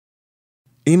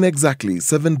In exactly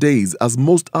 7 days, as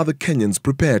most other Kenyans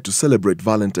prepare to celebrate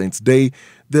Valentine's Day,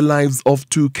 the lives of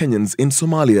 2 Kenyans in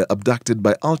Somalia abducted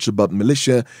by Al-Shabaab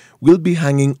militia will be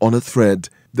hanging on a thread.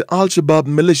 The Al-Shabaab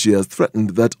militia has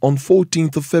threatened that on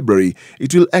 14th of February,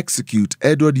 it will execute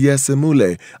Edward Yese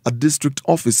Mule, a district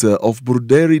officer of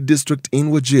Burderi district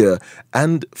in Wajir,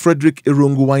 and Frederick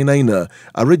Irungu Wainaina,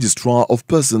 a registrar of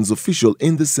persons official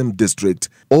in the same district.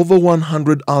 Over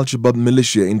 100 Al-Shabaab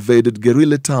militia invaded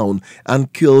Guerrilla town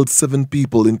and killed 7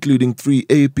 people, including 3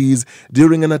 APs,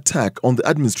 during an attack on the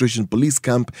administration police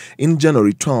camp in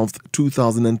January 12,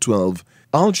 2012.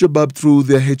 Al-Shabaab, through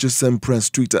their HSM Press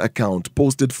Twitter account,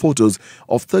 posted photos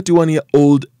of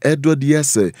 31-year-old Edward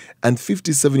Yese and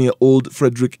 57-year-old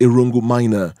Frederick Irungu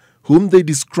Maina, whom they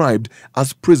described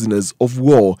as prisoners of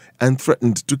war and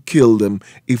threatened to kill them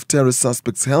if terror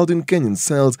suspects held in Kenyan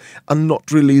cells are not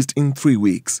released in 3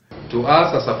 weeks. To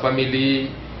us as a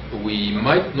family, we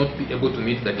might not be able to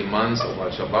meet the demands of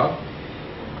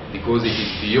Al-Shabaab because it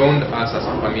is beyond us as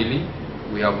a family.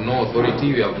 We have no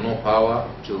authority, we have no power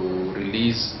to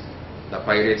release the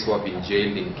pirates who have been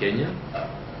jailed in Kenya.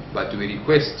 But we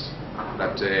request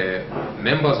that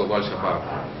members of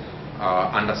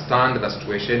Al-Shabaab understand the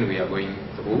situation we are going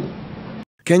through.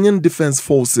 Kenyan Defense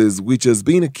Forces, which has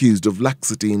been accused of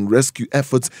laxity in rescue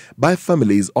efforts by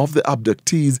families of the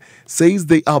abductees, says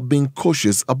they are being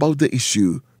cautious about the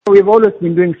issue. We've always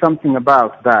been doing something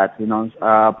about that,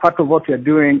 Part of what we are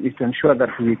doing is to ensure that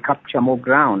we capture more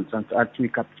grounds, and as we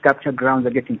capture grounds, are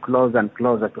getting closer and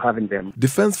closer to having them.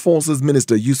 Defense Forces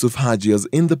Minister Yusuf Haji has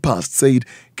in the past said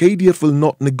KDF will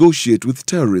not negotiate with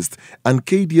terrorists, and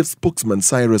KDF spokesman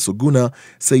Cyrus Oguna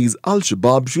says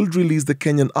Al-Shabaab should release the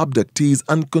Kenyan abductees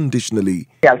unconditionally.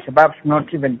 Al-Shabaab should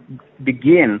not even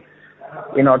begin,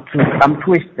 to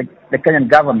twist the Kenyan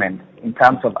government in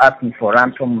terms of asking for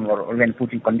ransom or even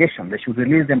putting conditions. They should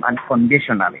release them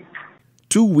unconditionally.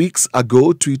 2 weeks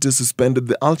ago, Twitter suspended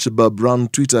the Al-Shabaab-run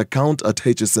Twitter account at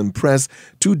HSM Press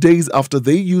 2 days after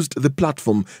they used the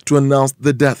platform to announce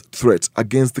the death threat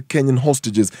against the Kenyan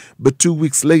hostages, but 2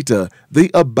 weeks later, they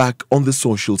are back on the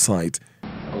social site.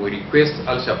 We request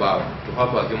Al-Shabaab to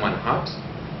have a human heart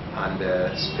and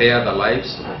spare the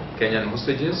lives of Kenyan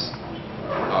hostages.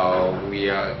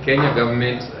 Kenya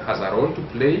government has a role to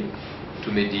play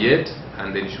to mediate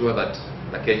and ensure that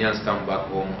the Kenyans come back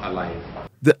home alive.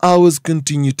 The hours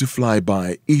continue to fly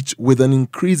by, each with an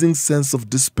increasing sense of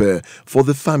despair for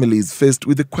the families faced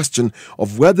with the question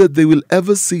of whether they will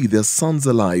ever see their sons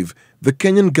alive. The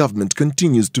Kenyan government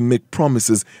continues to make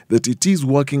promises that it is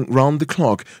working round the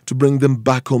clock to bring them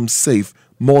back home safe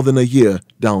more than a year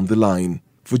down the line.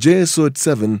 For JSO at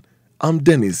 7, I'm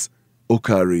Dennis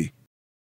Okari.